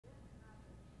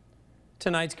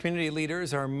Tonight's community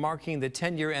leaders are marking the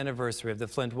 10-year anniversary of the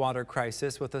Flint Water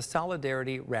Crisis with a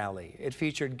solidarity rally. It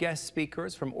featured guest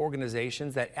speakers from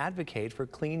organizations that advocate for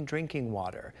clean drinking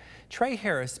water. Trey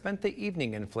Harris spent the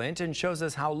evening in Flint and shows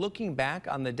us how looking back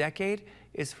on the decade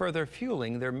is further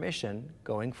fueling their mission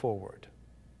going forward.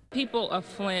 People of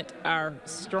Flint are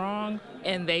strong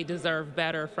and they deserve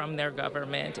better from their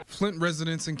government. Flint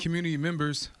residents and community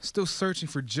members still searching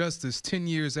for justice 10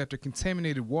 years after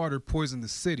contaminated water poisoned the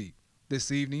city. This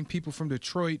evening, people from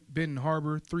Detroit, Benton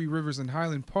Harbor, Three Rivers, and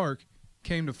Highland Park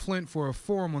came to Flint for a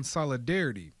forum on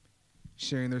solidarity,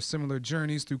 sharing their similar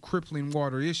journeys through crippling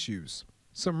water issues.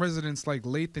 Some residents like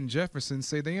Lathan Jefferson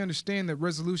say they understand that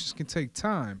resolutions can take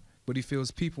time, but he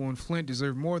feels people in Flint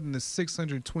deserve more than the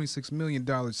 $626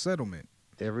 million settlement.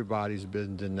 Everybody's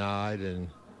been denied, and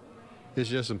it's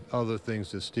just some other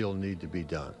things that still need to be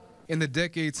done. In the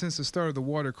decade since the start of the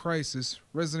water crisis,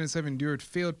 residents have endured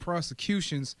failed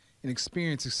prosecutions and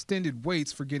experienced extended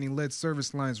waits for getting lead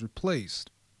service lines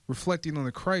replaced. Reflecting on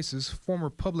the crisis,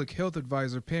 former public health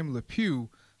advisor Pamela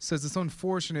Pugh says it's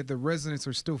unfortunate that residents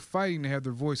are still fighting to have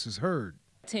their voices heard.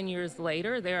 10 years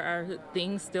later, there are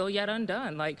things still yet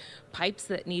undone, like pipes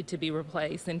that need to be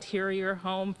replaced, interior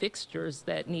home fixtures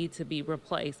that need to be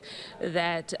replaced,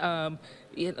 that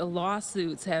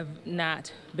lawsuits have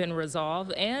not been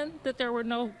resolved, and that there were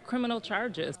no criminal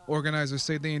charges. Organizers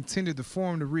say they intended the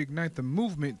forum to reignite the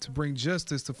movement to bring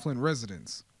justice to Flint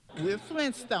residents. We're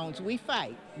Flintstones. We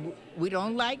fight. We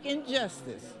don't like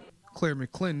injustice. Claire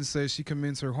McClinton says she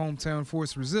commends her hometown for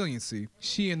its resiliency.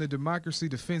 She and the Democracy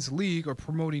Defense League are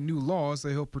promoting new laws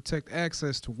that help protect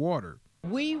access to water.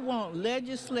 We want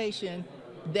legislation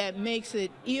that makes it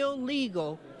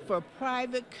illegal for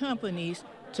private companies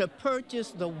to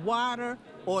purchase the water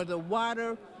or the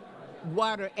water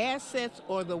assets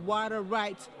or the water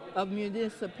rights of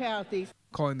municipalities.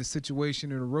 Calling the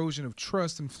situation an erosion of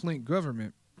trust in Flint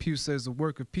government, Pugh says the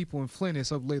work of people in Flint has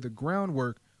helped lay the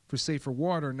groundwork for safer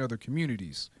water in other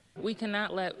communities. We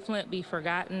cannot let Flint be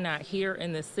forgotten, not here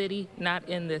in the city, not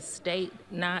in this state,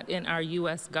 not in our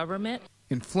U.S. government.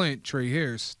 In Flint, Trey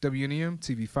Harris, WNEM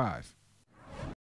TV 5.